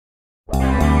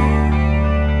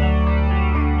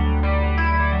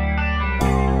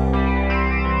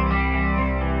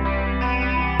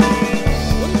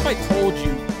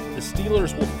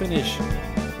Steelers will finish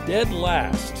dead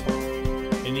last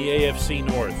in the AFC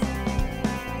North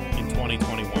in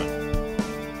 2021.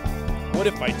 What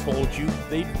if I told you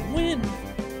they'd win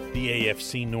the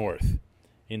AFC North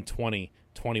in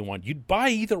 2021? You'd buy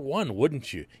either one,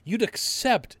 wouldn't you? You'd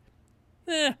accept,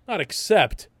 not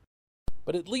accept,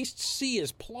 but at least see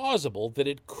as plausible that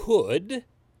it could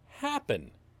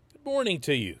happen. Good morning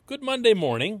to you. Good Monday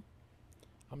morning.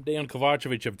 I'm Dan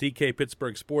Kovacevic of DK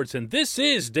Pittsburgh Sports, and this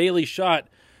is Daily Shot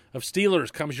of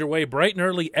Steelers. Comes your way bright and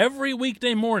early every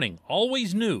weekday morning.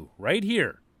 Always new, right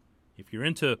here. If you're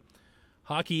into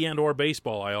hockey and or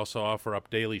baseball, I also offer up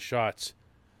daily shots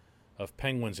of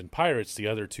Penguins and Pirates, the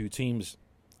other two teams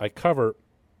I cover.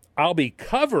 I'll be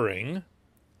covering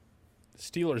the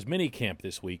Steelers minicamp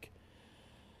this week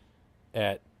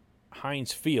at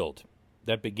Heinz Field.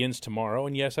 That begins tomorrow,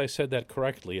 and yes, I said that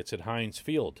correctly. It's at Heinz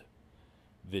Field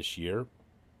this year.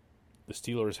 The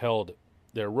Steelers held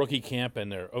their rookie camp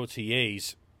and their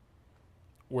OTAs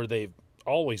where they've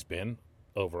always been,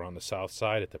 over on the south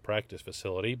side at the practice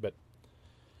facility, but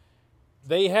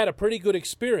they had a pretty good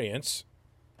experience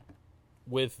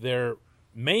with their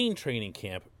main training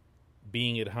camp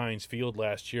being at Heinz Field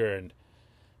last year, and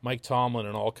Mike Tomlin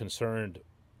and all concerned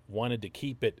wanted to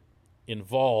keep it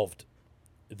involved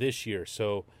this year.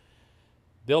 So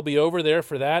they'll be over there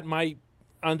for that. My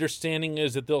understanding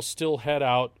is that they'll still head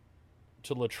out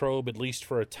to Latrobe, at least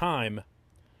for a time,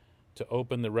 to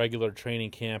open the regular training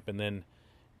camp and then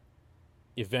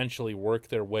eventually work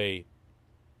their way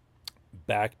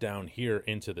back down here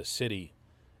into the city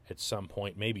at some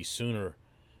point, maybe sooner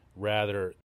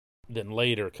rather than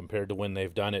later compared to when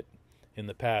they've done it in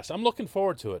the past. I'm looking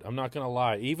forward to it. I'm not going to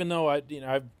lie. Even though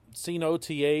I've seen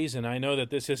OTAs and I know that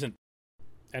this isn't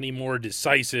any more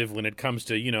decisive when it comes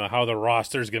to, how the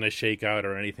roster's going to shake out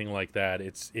or anything like that.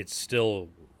 It's still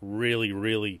really,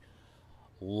 really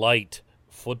light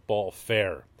football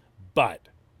fare. But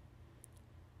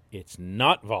it's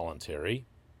not voluntary.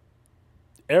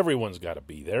 Everyone's got to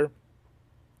be there.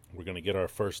 We're going to get our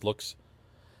first looks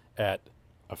at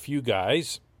a few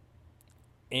guys.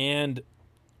 And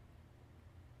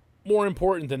more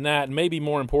important than that, maybe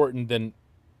more important than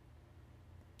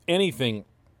anything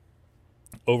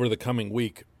over the coming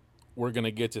week, we're going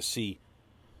to get to see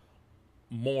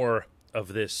more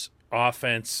of this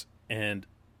offense and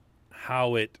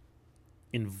how it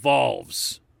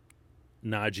involves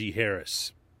Najee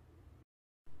Harris.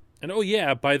 And oh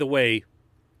yeah, by the way,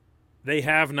 they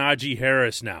have Najee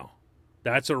Harris now.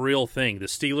 That's a real thing. The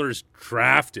Steelers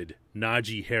drafted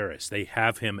Najee Harris. They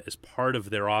have him as part of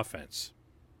their offense.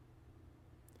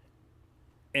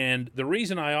 And the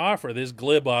reason I offer this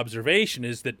glib observation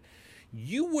is that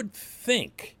you would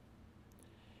think,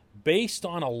 based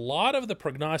on a lot of the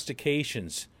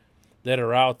prognostications that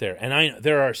are out there, and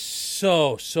there are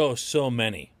so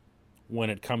many when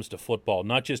it comes to football,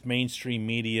 not just mainstream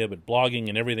media, but blogging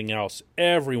and everything else,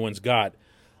 everyone's got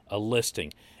a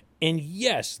listing. And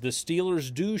yes, the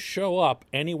Steelers do show up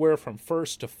anywhere from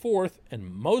first to fourth, and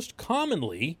most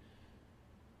commonly,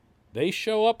 they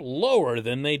show up lower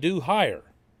than they do higher.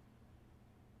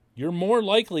 You're more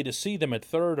likely to see them at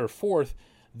third or fourth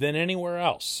than anywhere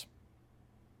else.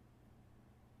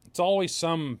 It's always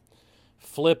some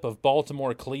flip of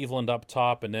Baltimore, Cleveland up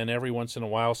top, and then every once in a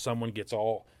while someone gets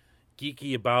all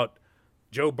geeky about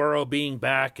Joe Burrow being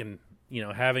back and,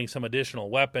 having some additional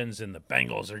weapons, and the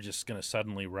Bengals are just going to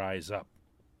suddenly rise up,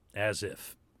 as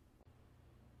if.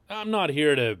 I'm not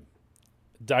here to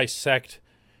dissect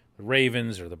the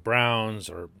Ravens or the Browns,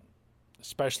 or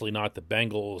especially not the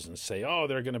Bengals, and say, oh,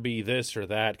 they're going to be this or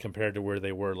that compared to where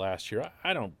they were last year.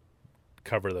 I don't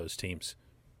cover those teams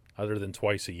other than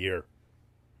twice a year.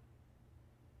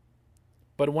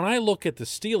 But when I look at the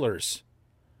Steelers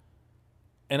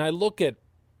and I look at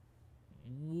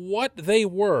what they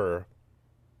were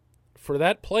for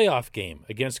that playoff game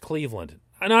against Cleveland,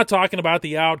 I'm not talking about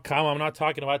the outcome. I'm not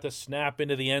talking about the snap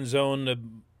into the end zone, the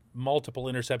multiple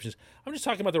interceptions. I'm just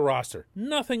talking about the roster.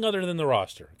 Nothing other than the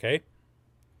roster, okay?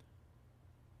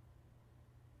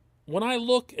 When I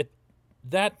look at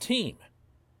that team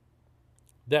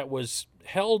that was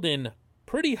held in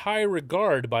pretty high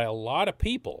regard by a lot of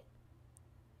people,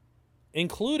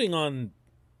 including on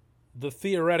the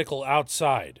theoretical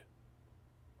outside,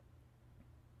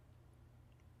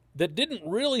 that didn't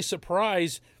really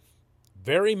surprise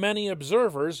very many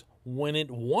observers when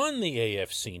it won the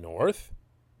AFC North,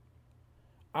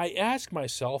 I ask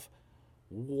myself,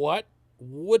 what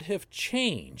would have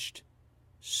changed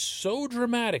so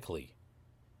dramatically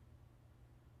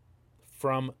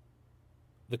from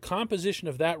the composition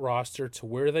of that roster to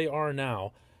where they are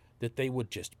now that they would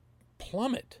just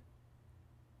plummet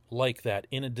like that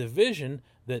in a division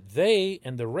that they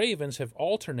and the Ravens have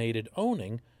alternated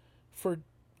owning for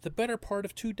the better part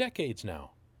of 2 decades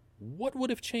now? What would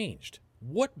have changed?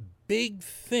 What big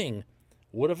thing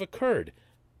would have occurred?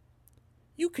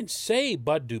 You can say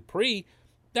Bud Dupree.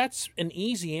 That's an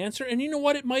easy answer. And you know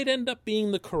what? It might end up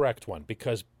being the correct one,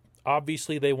 because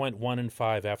obviously they went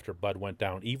 1-5 after Bud went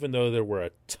down. Even though there were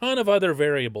a ton of other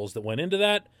variables that went into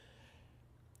that,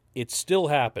 it still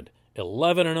happened.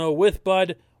 11-0 with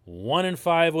Bud,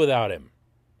 1-5 without him.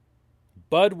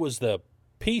 Bud was the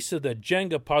piece of the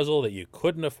Jenga puzzle that you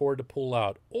couldn't afford to pull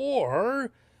out.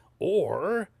 Or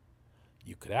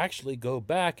you could actually go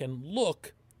back and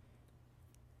look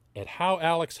at how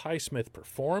Alex Highsmith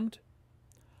performed,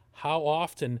 how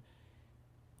often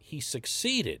he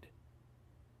succeeded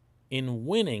in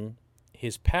winning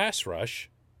his pass rush,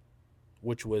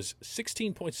 which was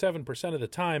 16.7% of the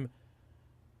time,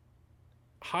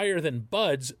 higher than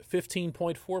Bud's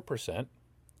 15.4%.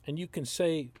 And you can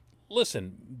say,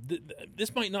 listen,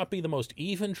 this might not be the most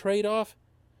even trade-off,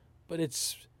 but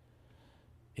it's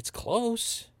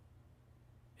close.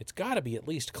 It's got to be at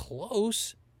least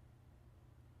close.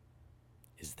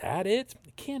 Is that it?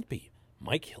 It can't be.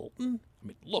 Mike Hilton? I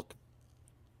mean, look,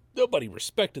 nobody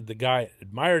respected the guy,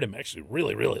 admired him, actually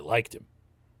really, really liked him.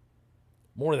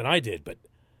 More than I did, but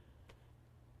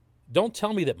don't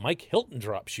tell me that Mike Hilton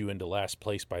drops you into last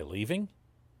place by leaving.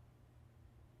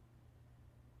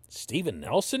 Steven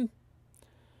Nelson?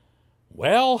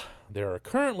 Well, there are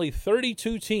currently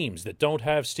 32 teams that don't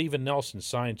have Steven Nelson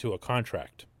signed to a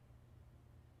contract.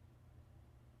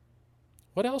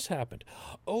 What else happened?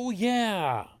 Oh,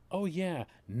 yeah.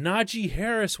 Najee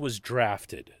Harris was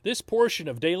drafted. This portion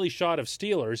of Daily Shot of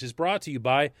Steelers is brought to you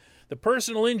by the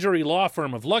personal injury law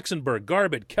firm of Luxembourg,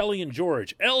 Garbett, Kelly &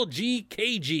 George,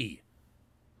 LGKG.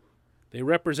 They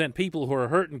represent people who are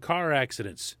hurt in car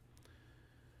accidents,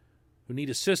 who need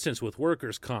assistance with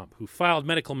workers' comp, who filed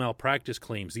medical malpractice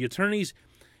claims. The attorneys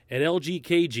at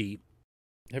LGKG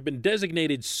have been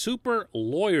designated super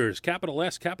lawyers, capital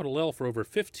S, capital L, for over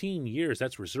 15 years.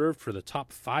 That's reserved for the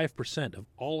top 5% of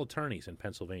all attorneys in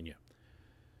Pennsylvania.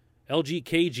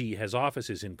 LGKG has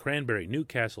offices in Cranberry,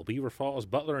 Newcastle, Beaver Falls,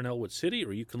 Butler, and Elwood City,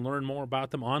 or you can learn more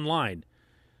about them online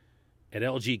at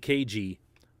lgkg.com.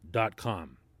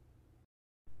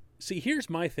 See, here's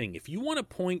my thing. If you want to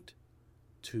point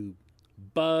to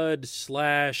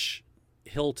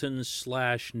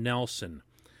Bud/Hilton/Nelson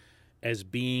as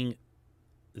being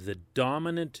the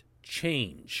dominant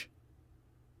change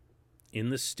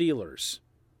in the Steelers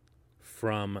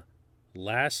from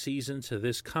last season to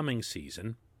this coming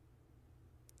season,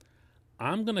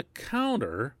 I'm going to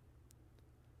counter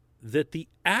that the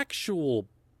actual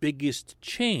biggest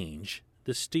change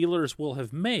the Steelers will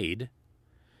have made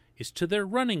is to their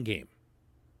running game,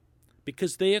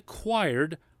 because they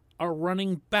acquired a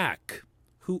running back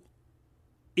who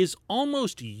is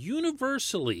almost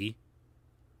universally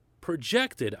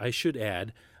projected, I should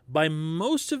add, by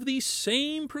most of these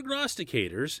same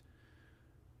prognosticators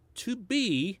to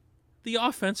be the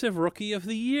Offensive Rookie of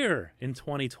the Year in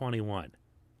 2021.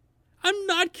 I'm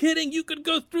not kidding. You could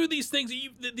go through these things,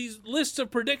 these lists of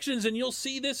predictions, and you'll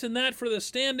see this and that for the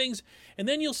standings, and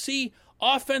then you'll see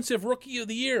Offensive Rookie of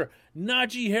the Year,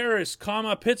 Najee Harris,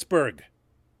 Pittsburgh.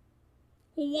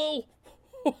 Whoa,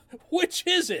 which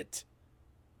is it?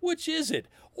 Which is it?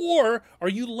 Or are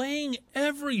you laying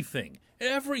everything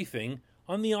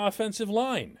on the offensive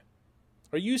line?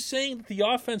 Are you saying that the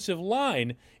offensive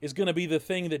line is going to be the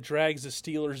thing that drags the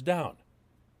Steelers down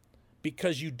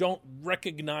because you don't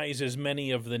recognize as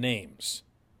many of the names?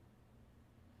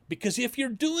 Because if you're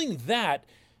doing that,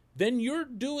 then you're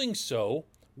doing so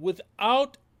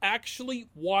without actually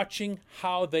watching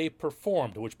how they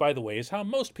performed, which, by the way, is how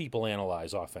most people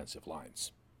analyze offensive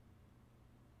lines.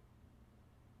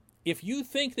 If you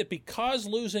think that because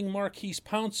losing Marquise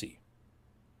Pouncey,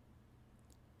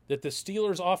 that the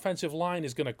Steelers' offensive line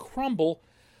is going to crumble,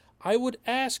 I would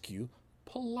ask you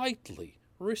politely,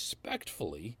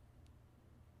 respectfully,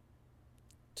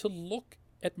 to look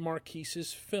at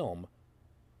Marquise's film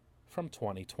from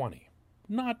 2020.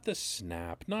 Not the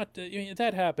snap,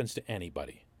 that happens to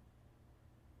anybody.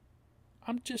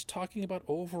 I'm just talking about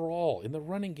overall in the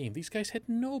running game. These guys had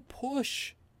no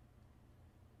push.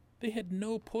 They had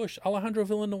no push. Alejandro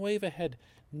Villanueva had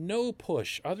no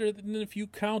push, other than if you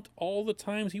count all the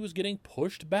times he was getting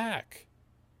pushed back.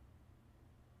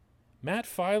 Matt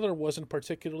Filer wasn't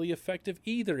particularly effective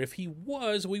either. If he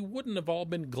was, we wouldn't have all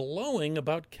been glowing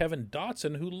about Kevin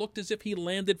Dotson, who looked as if he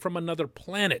landed from another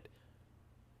planet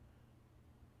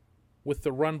with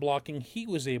the run blocking he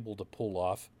was able to pull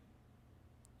off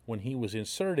when he was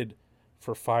inserted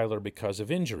for Filer because of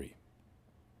injury.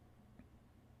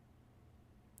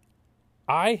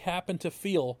 I happen to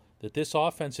feel that this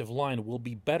offensive line will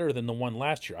be better than the one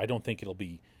last year. I don't think it'll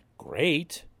be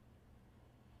great.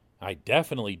 I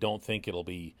definitely don't think it'll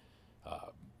be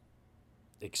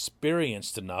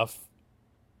experienced enough,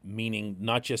 meaning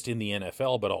not just in the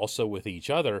NFL, but also with each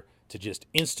other, to just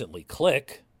instantly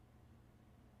click.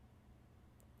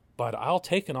 But I'll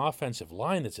take an offensive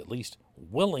line that's at least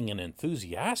willing and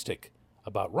enthusiastic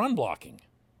about run blocking,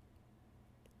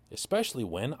 especially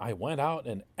when I went out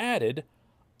and added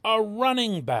a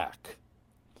running back.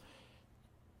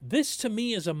 This, to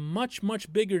me, is a much,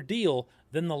 much bigger deal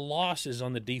than the losses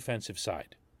on the defensive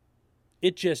side.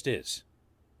 It just is.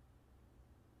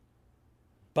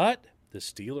 But the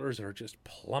Steelers are just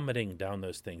plummeting down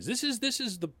those things. This is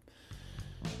the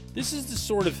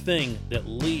sort of thing that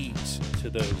leads to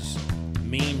those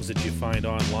memes that you find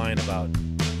online about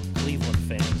Cleveland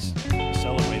fans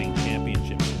celebrating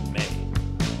championships in May.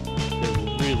 They're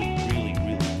really, really,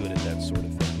 really good at that sort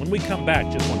of thing. When we come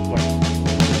back, just one question.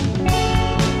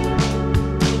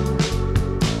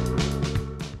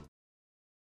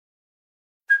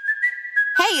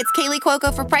 Hey, it's Kaylee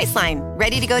Cuoco for Priceline.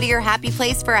 Ready to go to your happy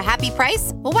place for a happy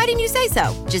price? Well, why didn't you say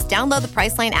so? Just download the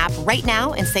Priceline app right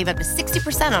now and save up to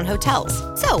 60% on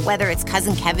hotels. So whether it's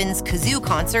Cousin Kevin's Kazoo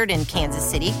Concert in Kansas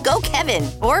City, go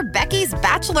Kevin, or Becky's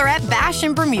Bachelorette Bash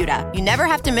in Bermuda, you never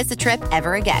have to miss a trip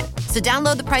ever again. So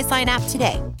download the Priceline app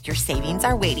today. Your savings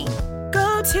are waiting.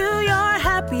 Go to your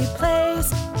happy place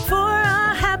for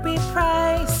a happy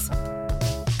price.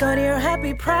 Go to your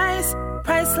happy price,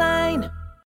 Priceline.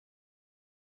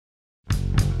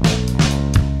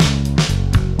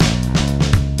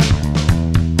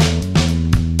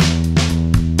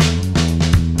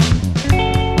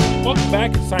 Welcome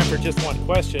back. It's time for Just One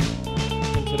Question.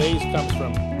 And today's comes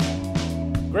from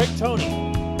Greg Tony,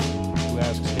 who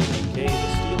asks, hey, the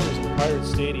Steelers and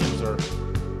Pirates stadiums are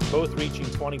both reaching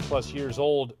 20-plus years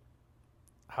old.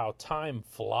 How time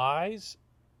flies?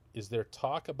 Is there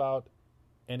talk about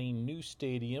any new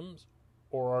stadiums,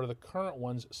 or are the current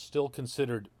ones still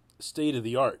considered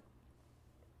state-of-the-art?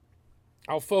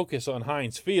 I'll focus on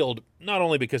Heinz Field, not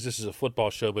only because this is a football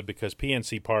show, but because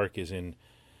PNC Park is in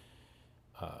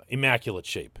immaculate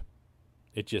shape.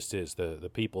 It just is. The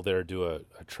people there do a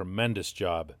tremendous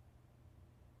job,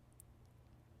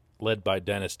 led by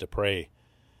Dennis Dupre,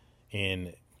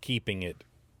 in keeping it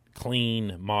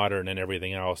clean, modern, and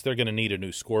everything else. They're going to need a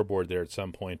new scoreboard there at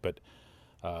some point, but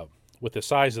with the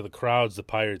size of the crowds the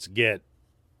Pirates get,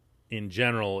 in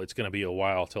general, it's going to be a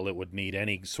while till it would need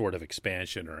any sort of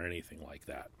expansion or anything like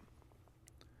that.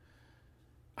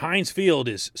 Heinz Field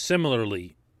is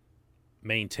similarly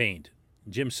maintained.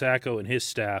 Jim Sacco and his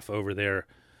staff over there,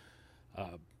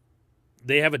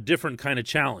 they have a different kind of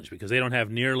challenge because they don't have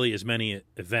nearly as many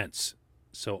events.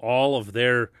 So all of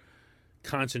their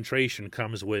concentration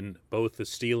comes when both the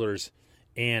Steelers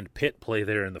and Pitt play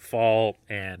there in the fall,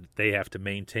 and they have to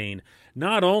maintain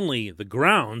not only the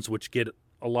grounds, which get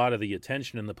a lot of the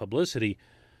attention and the publicity,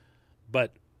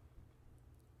 but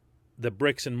the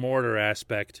bricks and mortar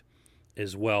aspect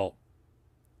as well.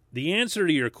 The answer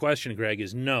to your question, Greg,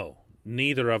 is no.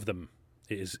 Neither of them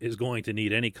is going to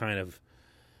need any kind of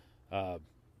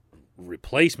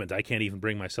replacement. I can't even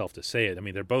bring myself to say it. I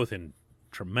mean, they're both in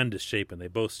tremendous shape, and they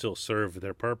both still serve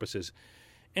their purposes.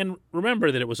 And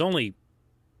remember that it was only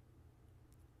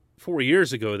 4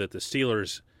 years ago that the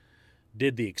Steelers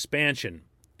did the expansion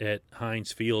at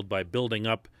Heinz Field by building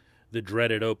up the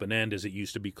dreaded open end, as it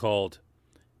used to be called,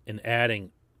 and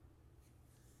adding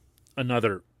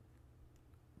another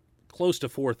close to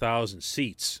 4,000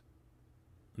 seats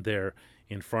there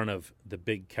in front of the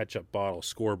big ketchup bottle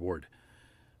scoreboard.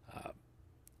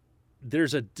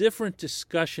 There's a different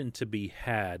discussion to be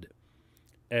had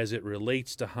as it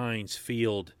relates to Heinz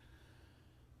Field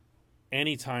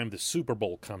anytime the Super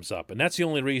Bowl comes up. And that's the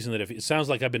only reason that if it sounds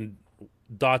like I've been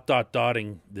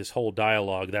dotting this whole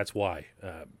dialogue, that's why.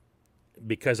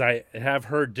 Because I have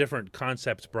heard different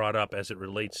concepts brought up as it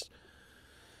relates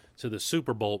to the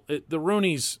Super Bowl. The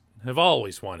Rooneys have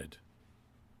always wanted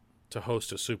to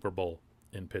host a Super Bowl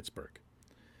in Pittsburgh.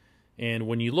 And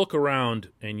when you look around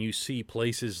and you see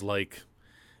places like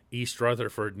East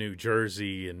Rutherford, New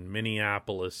Jersey, and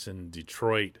Minneapolis and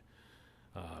Detroit,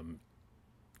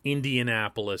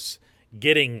 Indianapolis,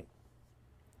 getting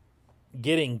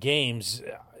games,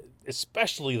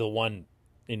 especially the one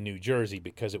in New Jersey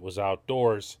because it was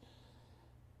outdoors,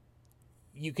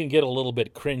 you can get a little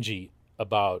bit cringy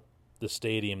about the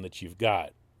stadium that you've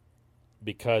got,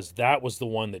 because that was the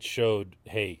one that showed,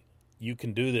 hey, you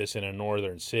can do this in a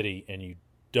northern city and you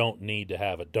don't need to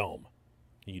have a dome.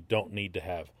 You don't need to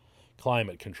have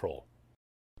climate control.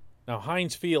 Now,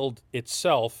 Heinz Field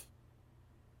itself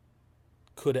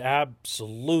could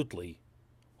absolutely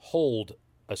hold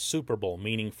a Super Bowl,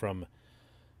 meaning from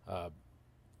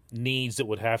needs that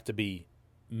would have to be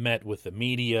met with the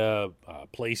media,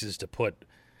 places to put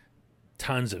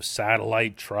tons of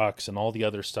satellite trucks and all the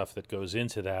other stuff that goes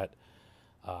into that.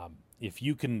 If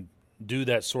you can do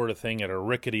that sort of thing at a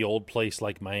rickety old place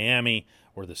like Miami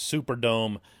or the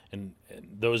Superdome and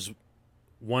those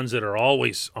ones that are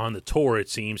always on the tour, it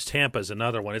seems. Tampa's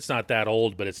another one. It's not that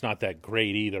old, but it's not that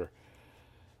great either.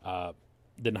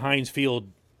 Then Heinz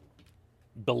Field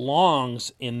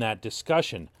belongs in that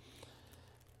discussion.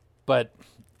 But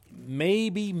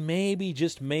maybe,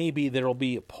 just maybe, there will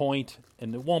be a point,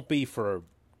 and it won't be for,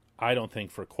 I don't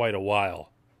think, for quite a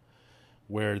while,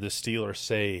 where the Steelers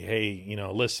say, hey,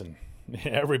 listen,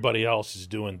 everybody else is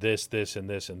doing this, this, and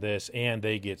this, and this, and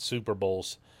they get Super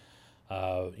Bowls.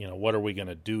 What are we going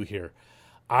to do here?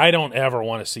 I don't ever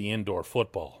want to see indoor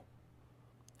football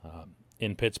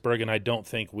in Pittsburgh, and I don't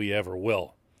think we ever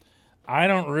will. I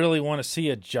don't really want to see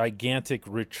a gigantic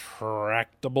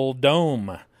retractable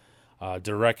dome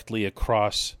directly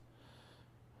across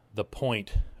the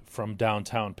point from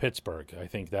downtown Pittsburgh. I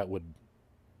think that would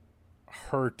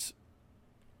hurt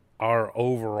our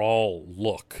overall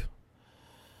look.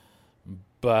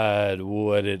 But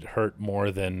would it hurt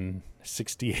more than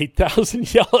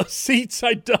 68,000 yellow seats?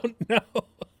 I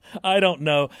don't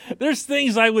know. There's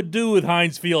things I would do with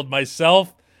Heinz Field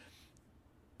myself,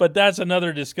 but that's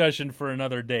another discussion for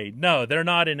another day. No, they're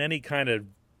not in any kind of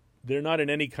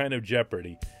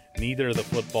jeopardy. Neither the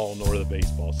football nor the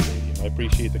baseball stadium. I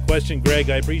appreciate the question, Greg.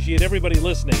 I appreciate everybody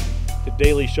listening to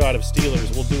Daily Shot of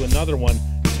Steelers. We'll do another one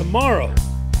tomorrow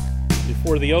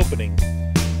before the opening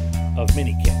of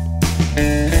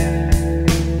minicamp.